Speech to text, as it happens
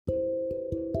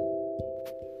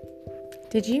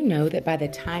Did you know that by the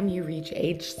time you reach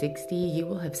age 60, you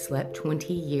will have slept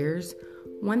 20 years?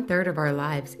 1/3 of our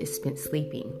lives is spent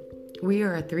sleeping. We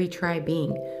are a three-tribe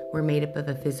being. We're made up of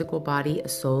a physical body, a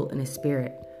soul, and a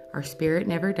spirit. Our spirit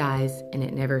never dies, and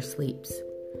it never sleeps.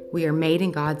 We are made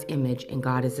in God's image, and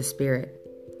God is a spirit.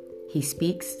 He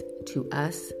speaks to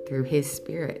us through His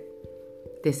Spirit.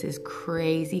 This is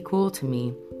crazy cool to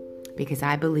me because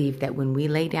I believe that when we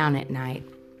lay down at night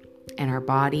and our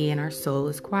body and our soul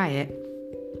is quiet,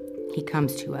 He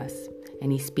comes to us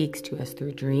and He speaks to us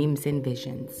through dreams and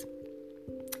visions.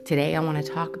 Today I want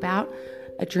to talk about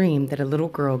a dream that a little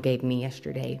girl gave me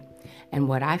yesterday and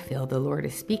what I feel the Lord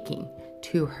is speaking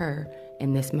to her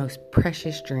in this most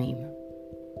precious dream.